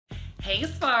Hey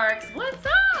Sparks, what's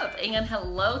up? And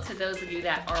hello to those of you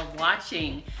that are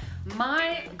watching.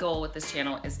 My goal with this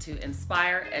channel is to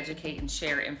inspire, educate, and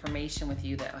share information with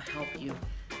you that will help you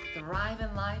thrive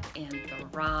in life and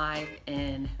thrive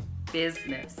in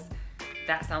business. If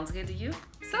that sounds good to you?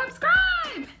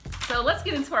 Subscribe! So let's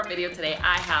get into our video today.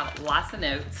 I have lots of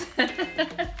notes.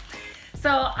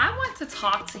 So I want to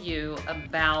talk to you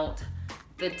about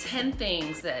the 10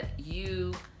 things that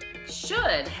you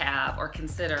should have or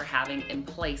consider having in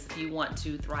place if you want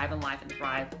to thrive in life and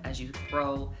thrive as you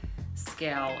grow,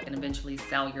 scale, and eventually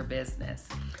sell your business.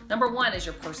 Number one is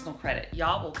your personal credit.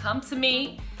 Y'all will come to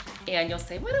me and you'll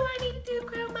say, what do I need to do to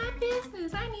grow my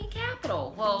business? I need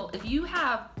capital. Well, if you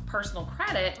have personal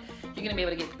credit, you're gonna be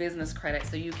able to get business credit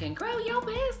so you can grow your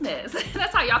business.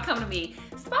 That's how y'all come to me,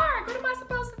 Spark, what am I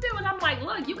supposed to do? And I'm like,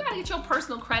 look, you gotta get your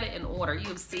personal credit in order.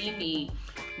 You've seen me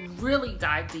really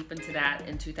dive deep into that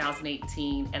in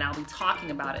 2018, and I'll be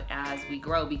talking about it as we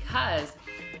grow, because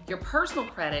your personal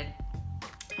credit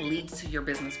leads to your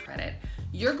business credit.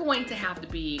 You're going to have to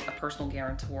be a personal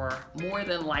guarantor more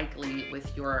than likely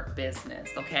with your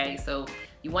business, okay? So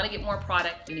you want to get more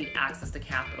product, you need access to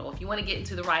capital. If you want to get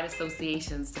into the right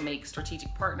associations to make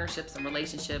strategic partnerships and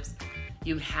relationships,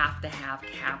 you have to have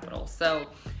capital. So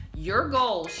your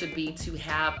goal should be to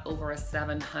have over a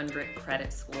 700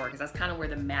 credit score, because that's kind of where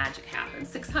the magic happens.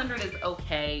 600 is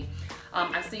okay.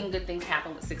 I've seen good things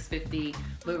happen with 650,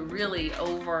 but really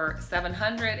over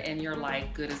 700 and you're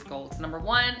like good as gold. So number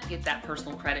one, get that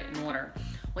personal credit in order.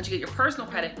 Once you get your personal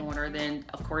credit in order, then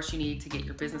of course you need to get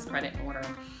your business credit in order.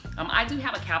 I do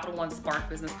have a Capital One Spark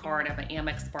business card. I have an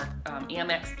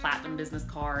Amex Platinum business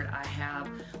card. I have,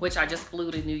 which I just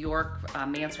flew to New York,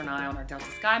 Mansur and I on our Delta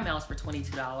Sky Miles for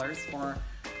 $22 for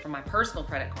my personal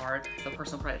credit card. So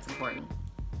personal credit's important.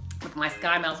 With my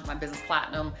Sky Miles, with my business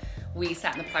Platinum, we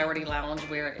sat in the Priority Lounge,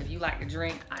 where if you like to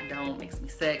drink, I don't, makes me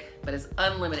sick, but it's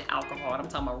unlimited alcohol, and I'm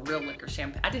talking about real liquor,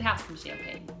 champagne. I did have some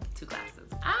champagne, 2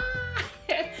 glasses.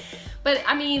 But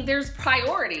I mean, there's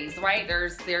priorities, right?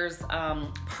 There's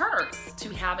perks to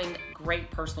having great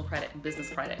personal credit and business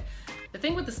credit. The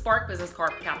thing with the Spark business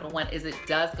card Capital One is it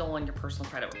does go on your personal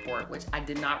credit report, which I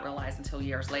did not realize until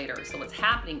years later. So what's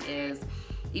happening is,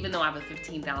 even though I have a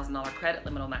 $15,000 credit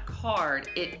limit on that card,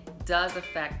 it does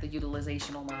affect the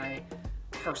utilization on my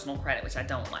personal credit, which I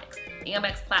don't like.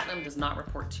 Amex Platinum does not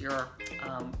report to your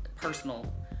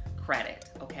personal credit,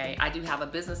 okay? I do have a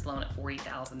business loan at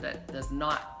 $40,000 that does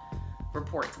not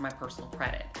report to my personal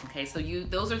credit, okay? So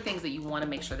those are things that you wanna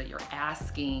make sure that you're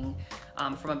asking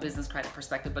from a business credit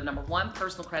perspective. But number one,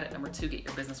 personal credit. Number two, get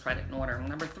your business credit in order.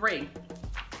 Number three,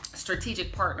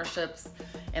 strategic partnerships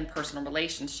and personal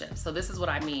relationships. So this is what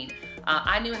I mean.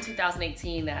 I knew in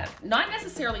 2018 that, not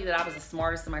necessarily that I was the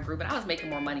smartest in my group, but I was making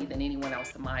more money than anyone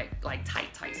else in my like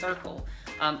tight circle,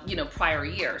 prior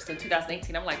years. So in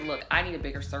 2018, I'm like, look, I need a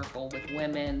bigger circle with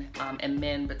women and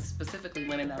men, but specifically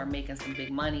women that are making some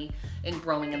big money and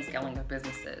growing and scaling their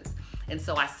businesses. And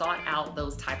so I sought out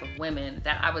those type of women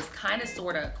that I was kind of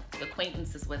sort of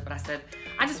acquaintances with, but I said,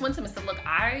 I just went to them and said, look,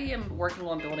 I am working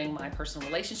on building my personal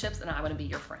relationships and I want to be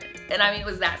your friend. And I mean, it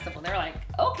was that simple. They're like,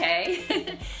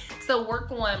 okay. So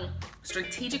work on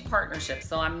strategic partnerships.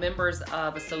 So I'm members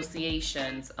of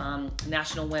associations,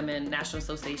 National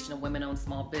Association of Women-Owned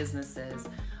Small Businesses,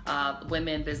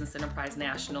 Women Business Enterprise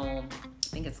National, I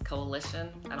think it's Coalition,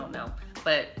 I don't know,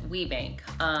 but WeBank.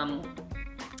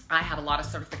 I have a lot of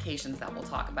certifications that we'll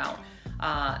talk about.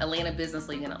 Atlanta Business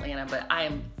League in Atlanta, but I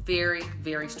am very,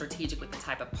 very strategic with the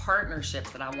type of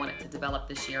partnerships that I wanted to develop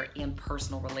this year and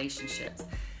personal relationships.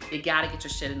 You gotta get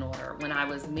your shit in order. When I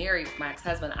was married with my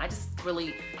ex-husband,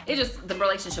 the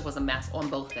relationship was a mess on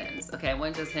both ends, okay? It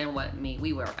wasn't just him, it wasn't me.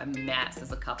 We were a mess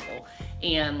as a couple.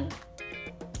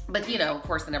 But of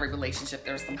course, in every relationship,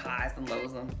 there's some highs and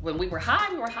lows. And when we were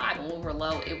high, we were high. But when we were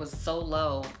low, it was so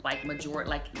low, like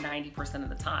 90% of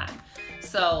the time.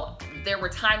 So there were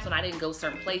times when I didn't go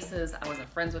certain places. I wasn't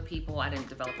friends with people. I didn't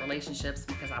develop relationships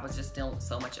because I was just dealing with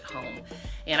so much at home.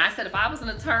 And I said, if I was an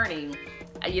attorney,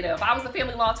 if I was a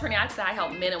family law attorney, I'd say I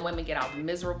help men and women get out of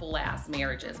miserable ass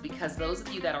marriages, because those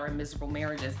of you that are in miserable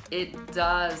marriages, it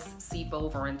does seep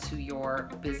over into your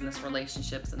business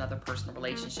relationships and other personal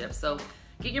relationships. So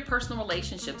get your personal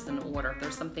relationships in order if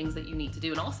there's some things that you need to do.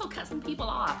 And also cut some people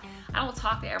off. I don't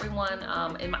talk to everyone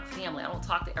in my family. I don't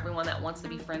talk to everyone that wants to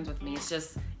be friends with me. It's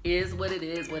just is what it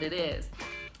is.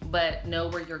 But know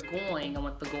where you're going and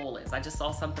what the goal is. I just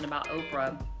saw something about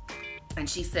Oprah, and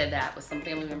she said that with some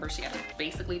family members, she had to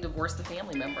basically divorce the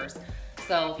family members.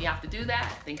 So if you have to do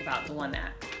that, think about doing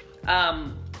that.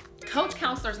 coach,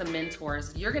 counselors, and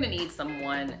mentors, you're gonna need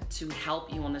someone to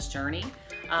help you on this journey.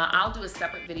 I'll do a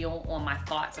separate video on my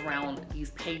thoughts around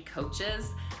these paid coaches.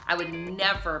 I would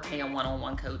never pay a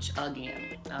one-on-one coach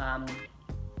again.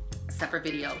 Separate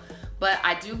video. But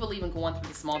I do believe in going through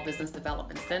the Small Business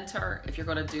Development Center. If you're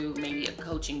gonna do maybe a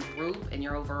coaching group and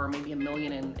you're over maybe $1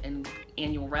 million in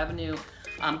annual revenue,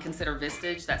 consider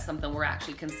Vistage. That's something we're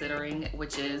actually considering,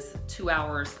 which is 2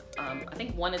 hours, I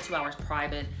think 1 to 2 hours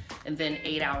private, and then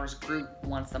 8 hours group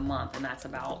once a month. And that's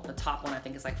about, the top one I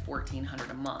think is like $1,400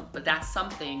 a month. But that's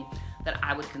something that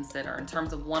I would consider. In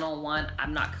terms of one-on-one,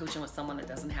 I'm not coaching with someone that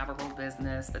doesn't have a real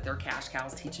business, that they're cash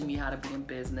cows teaching me how to be in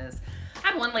business. I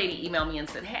had one lady email me and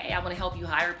said, hey, I want to help you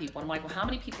hire people. I'm like, well, how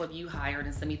many people have you hired?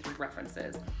 And send me 3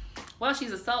 references. Well,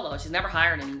 she's a solo. She's never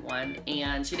hired anyone,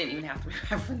 and she didn't even have 3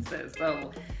 references.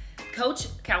 So coach,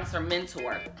 counselor,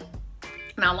 mentor.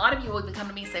 Now, a lot of you will come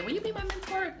to me and say, will you be my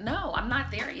mentor? No, I'm not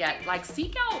there yet. Like,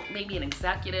 seek out maybe an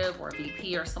executive or a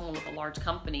VP or someone with a large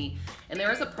company. And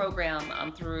there is a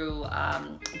program through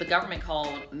the government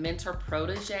called Mentor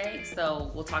Protege.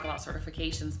 So we'll talk about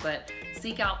certifications, but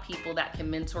seek out people that can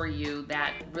mentor you,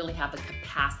 that really have the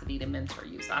capacity to mentor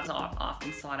you. So I've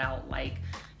often sought out, like,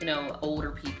 you know,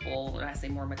 older people, when I say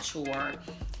more mature,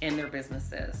 in their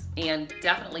businesses. And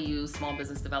definitely use Small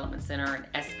Business Development Center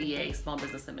and SBA, Small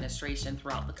Business Administration,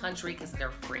 throughout the country, because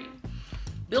they're free.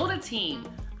 Build a team.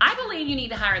 I believe you need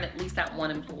to hire at least that 1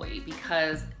 employee,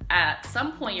 because at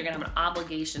some point you're gonna have an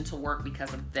obligation to work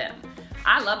because of them.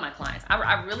 I love my clients.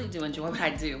 I really do enjoy what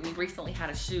I do. We recently had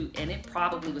a shoot, and it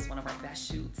probably was one of our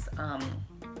best shoots,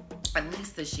 at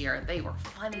least this year. They were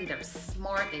funny, they were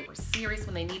smart, they were serious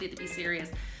when they needed to be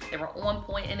serious, they were on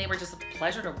point, and they were just a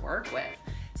pleasure to work with.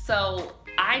 So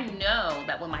I know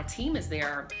that when my team is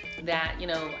there, that, you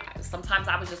know, sometimes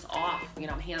I was just off, you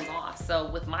know, I'm hands off.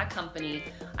 So with my company,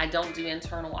 I don't do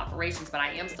internal operations, but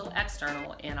I am still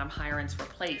external, and I'm hiring to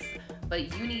replace.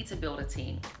 But you need to build a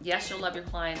team. Yes, you'll love your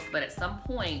clients, but at some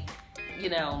point, you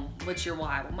know, what's your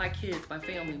why? Well, my kids, my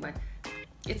family,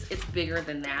 it's bigger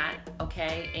than that,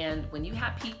 okay? And when you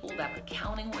have people that are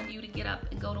counting on you to get up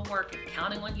and go to work, and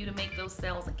counting on you to make those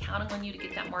sales, and counting on you to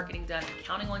get that marketing done, and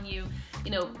counting on you,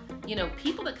 you know,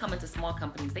 people that come into small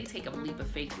companies, they take a leap of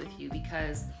faith with you,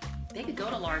 because they could go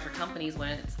to larger companies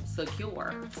when it's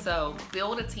secure. So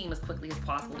build a team as quickly as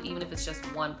possible, even if it's just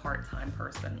 1 part-time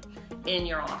person in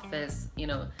your office. You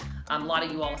know, a lot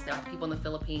of you all say, I have people in the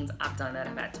Philippines. I've done that.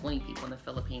 I've had 20 people in the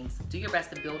Philippines. Do your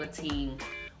best to build a team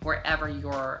wherever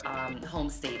your home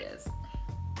state is.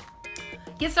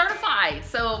 Get certified.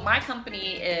 So my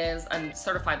company is a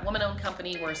certified woman-owned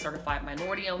company. We're a certified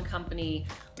minority-owned company.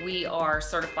 We are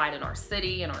certified in our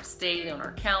city, in our state, in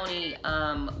our county.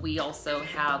 We also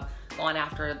have gone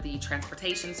after the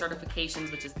transportation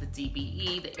certifications, which is the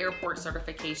DBE, the airport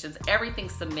certifications, everything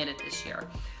submitted this year.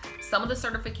 Some of the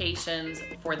certifications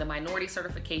for the minority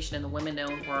certification and the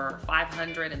women-owned were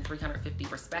 $500 and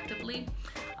 $350 respectively.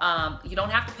 You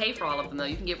don't have to pay for all of them though.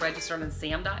 You can get registered on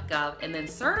SAM.gov and then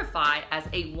certify as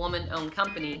a woman-owned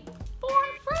company for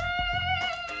free.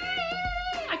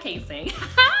 I can't sing.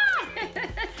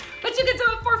 But you can do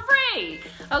it for free.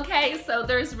 Okay, so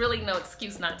there's really no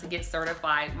excuse not to get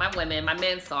certified. My women, my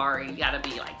men, sorry, you gotta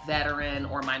be like veteran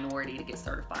or minority to get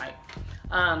certified.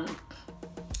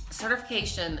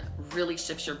 Certification really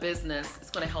shifts your business.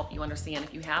 It's gonna help you understand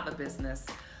if you have a business,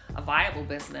 a viable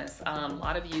business. A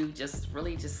lot of you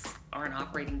really aren't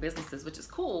operating businesses, which is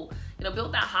cool. You know,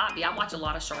 build that hobby. I watch a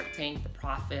lot of Shark Tank, The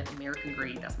Profit, American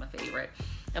Greed, that's my favorite.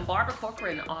 And Barbara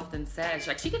Corcoran often says,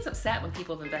 like, she gets upset when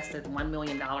people have invested $1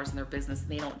 million in their business and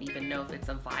they don't even know if it's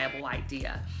a viable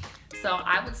idea. So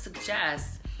I would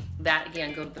suggest that,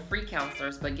 again, go to the free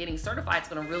counselors, but getting certified is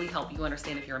going to really help you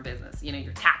understand if you're in business. You know,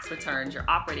 your tax returns, your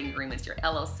operating agreements, your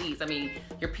LLCs, I mean,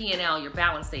 your P&L, your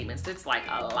balance statements. It's like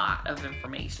a lot of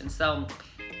information. So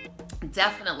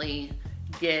definitely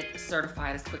get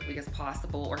certified as quickly as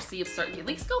possible, or see if at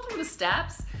least go through the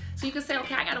steps. So you can say,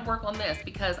 okay, I got to work on this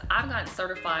because I've gotten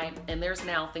certified and there's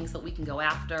now things that we can go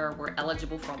after. We're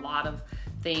eligible for a lot of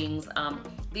things.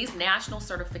 These national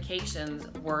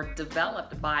certifications were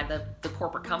developed by the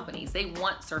corporate companies. They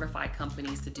want certified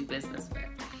companies to do business with.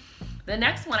 The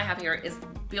next one I have here is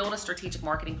build a strategic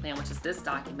marketing plan, which is this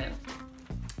document.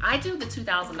 I do the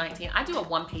 2019, I do a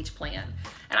one-page plan,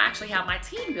 and I actually have my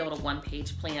team build a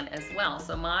one-page plan as well.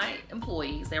 So my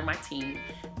employees, they're my team,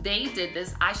 they did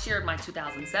this. I shared my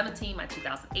 2017, my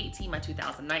 2018, my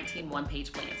 2019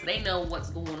 one-page plan, so they know what's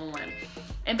going on.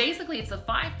 And basically it's the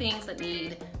 5 things that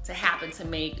need to happen to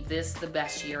make this the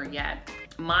best year yet.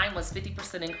 Mine was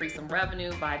 50% increase in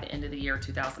revenue by the end of the year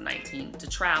 2019, to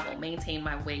travel, maintain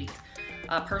my weight,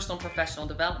 personal and professional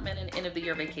development, and end of the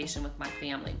year vacation with my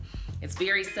family. It's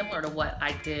very similar to what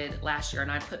I did last year,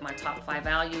 and I put my top 5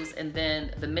 values and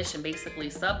then the mission, basically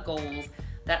sub goals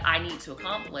that I need to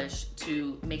accomplish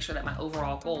to make sure that my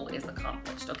overall goal is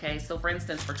accomplished, okay? So for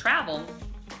instance, for travel,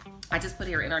 I just put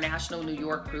here international, New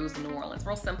York, cruise, New Orleans.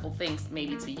 Real simple things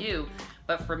maybe to you,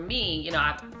 but for me, you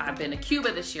know, I've been to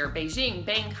Cuba this year, Beijing,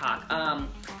 Bangkok,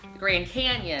 Grand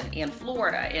Canyon, and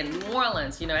Florida, and New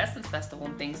Orleans, you know, Essence Festival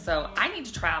and things. So I need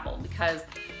to travel because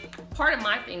part of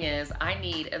my thing is I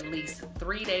need at least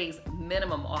 3 days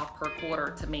minimum off per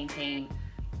quarter to maintain,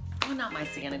 well, not my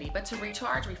sanity, but to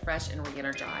recharge, refresh, and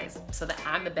re-energize so that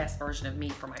I'm the best version of me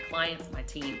for my clients, my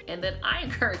team, and then I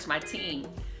encourage my team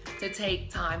to take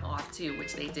time off too,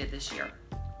 which they did this year.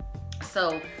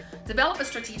 So develop a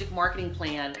strategic marketing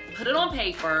plan, put it on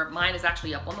paper. Mine is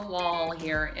actually up on the wall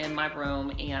here in my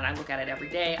room, and I look at it every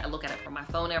day. I look at it from my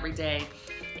phone every day,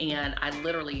 and I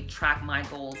literally track my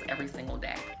goals every single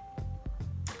day.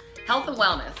 Health and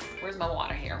wellness. Where's my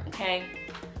water here, okay?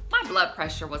 My blood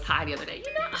pressure was high the other day.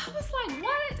 You know, I was like,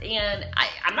 what? And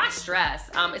I'm not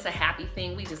stressed. It's a happy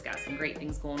thing. We just got some great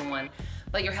things going on.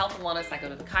 But your health and wellness, I go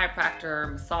to the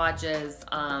chiropractor, massages.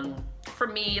 For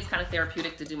me, it's kind of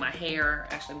therapeutic to do my hair.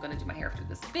 Actually, I'm going to do my hair after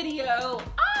this video.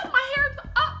 Oh, my hair,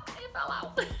 oh, it fell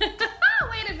out.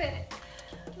 Wait a minute.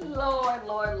 Lord,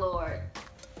 Lord, Lord.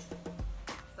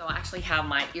 So I actually have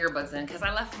my earbuds in because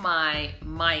I left my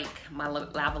mic, my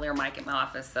lavalier mic at my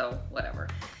office, so whatever.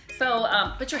 So,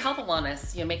 but your health and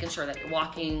wellness, you know, making sure that you're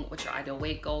walking with your ideal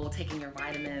weight goal, taking your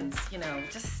vitamins, you know,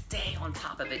 just stay on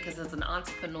top of it because as an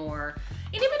entrepreneur,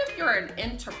 and even if you're an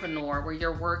entrepreneur where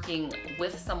you're working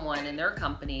with someone in their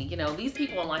company, you know, these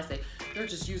people online say, they're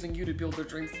just using you to build their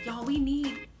dreams. Y'all,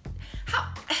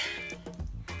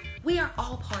 we are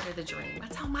all part of the dream. I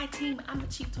tell my team, I'm the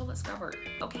chief toilet scrubber,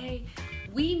 okay?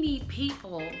 We need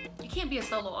people. You can't be a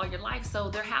solo all your life, so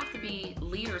there have to be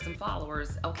leaders and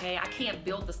followers, okay? I can't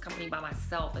build this company by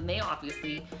myself, and they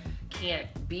obviously can't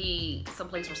be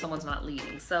someplace where someone's not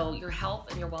leading. So your health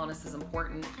and your wellness is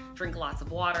important. Drink lots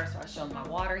of water, so I showed my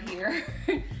water here.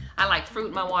 I like fruit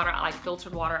in my water. I like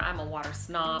filtered water. I'm a water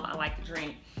snob. I like to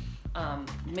drink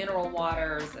mineral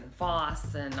waters and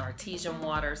Voss and artesian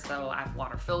water, so I have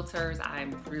water filters.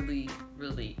 I'm really,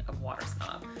 really a water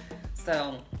snob.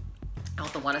 So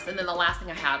health and wellness. And then the last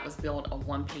thing I had was build a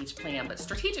one-page plan. But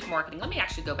strategic marketing, let me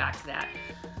actually go back to that.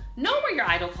 Know where your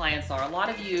ideal clients are. A lot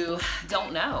of you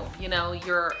don't know. You know,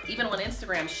 you're even on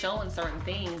Instagram showing certain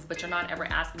things, but you're not ever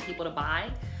asking people to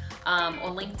buy. On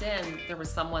LinkedIn, there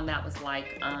was someone that was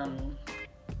like,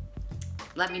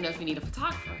 let me know if you need a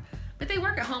photographer. But they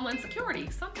work at Homeland Security.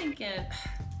 So I'm thinking,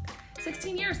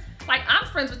 16 years. Like, I'm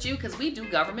friends with you because we do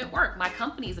government work. My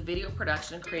company is a video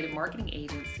production and creative marketing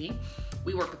agency.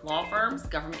 We work with law firms,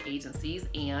 government agencies,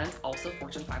 and also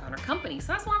Fortune 500 companies.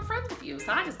 So that's why I'm friends with you.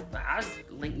 So I just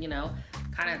you know,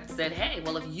 kind of said, hey,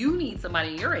 well, if you need somebody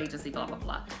in your agency, blah, blah,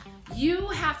 blah, you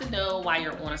have to know why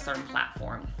you're on a certain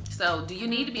platform. So do you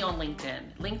need to be on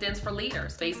LinkedIn? LinkedIn's for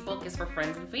leaders. Facebook is for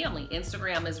friends and family.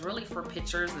 Instagram is really for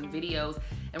pictures and videos,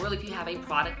 and really if you have a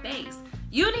product base.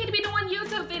 You need to be doing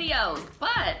YouTube videos,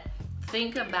 but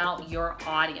think about your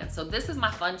audience. So this is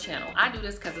my fun channel. I do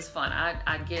this because it's fun.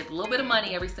 I get a little bit of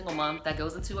money every single month that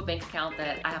goes into a bank account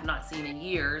that I have not seen in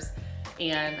years,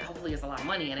 and hopefully there's a lot of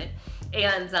money in it.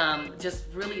 And just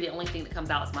really the only thing that comes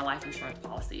out is my life insurance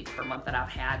policy per month that I've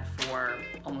had for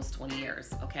almost 20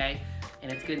 years, okay?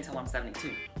 And it's good until I'm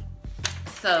 72.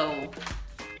 So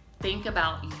think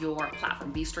about your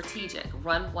platform. Be strategic.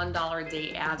 Run $1 a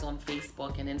day ads on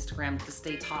Facebook and Instagram to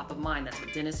stay top of mind. That's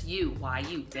what Dennis Yu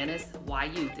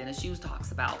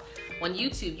talks about. On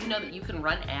YouTube, you know that you can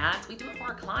run ads. We do it for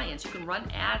our clients. You can run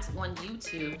ads on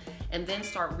YouTube and then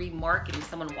start remarketing.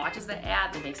 Someone watches the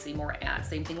ad, then they see more ads.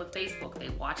 Same thing with Facebook. They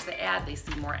watch the ad, they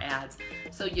see more ads.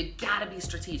 So you gotta be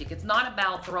strategic. It's not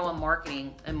about throwing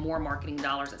marketing and more marketing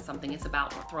dollars at something. It's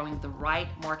about throwing the right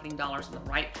marketing dollars on the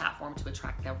right platform to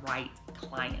attract the right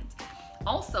client.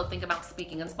 Also, think about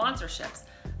speaking and sponsorships.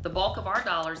 The bulk of our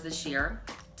dollars this year,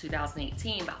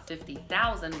 2018, about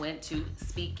 50,000 went to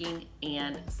speaking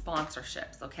and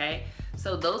sponsorships, okay?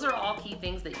 So those are all key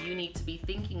things that you need to be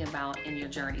thinking about in your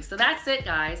journey. So that's it,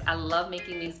 guys. I love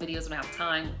making these videos when I have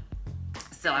time.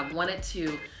 So I wanted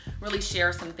to really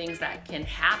share some things that can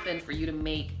happen for you to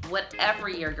make whatever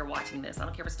year you're watching this. I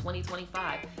don't care if it's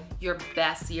 2025, your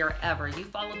best year ever. You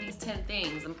follow these 10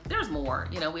 things, and there's more,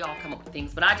 you know, we all come up with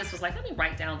things, but I just was like, let me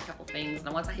write down a couple things.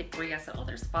 And once I hit 3, I said, oh,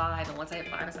 there's 5. And once I hit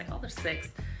 5, I was like, oh, there's 6,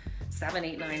 7,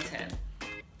 8, 9, 10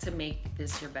 to make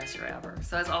this your best year ever.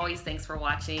 So as always, thanks for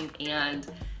watching, and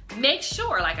Make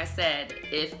sure, like I said,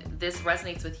 if this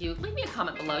resonates with you, leave me a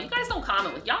comment below. You guys don't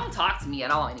comment with, y'all don't talk to me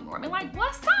at all anymore. I mean, like,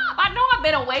 what's up? I know I've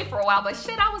been away for a while, but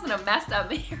shit, I was in a messed up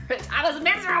marriage. I was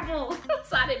miserable,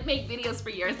 so I didn't make videos for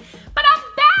years, but I'm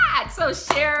back. So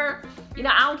share, you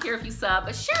know, I don't care if you sub,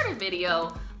 but share the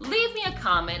video, leave me a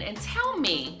comment, and tell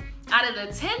me, out of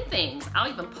the 10 things, I'll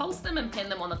even post them and pin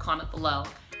them on the comment below.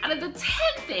 Out of the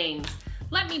 10 things,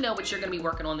 let me know what you're gonna be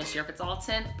working on this year. If it's all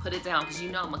 10, put it down, because you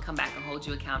know I'm gonna come back and hold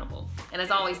you accountable. And as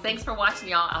always, thanks for watching,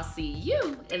 y'all. I'll see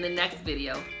you in the next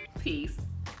video. Peace.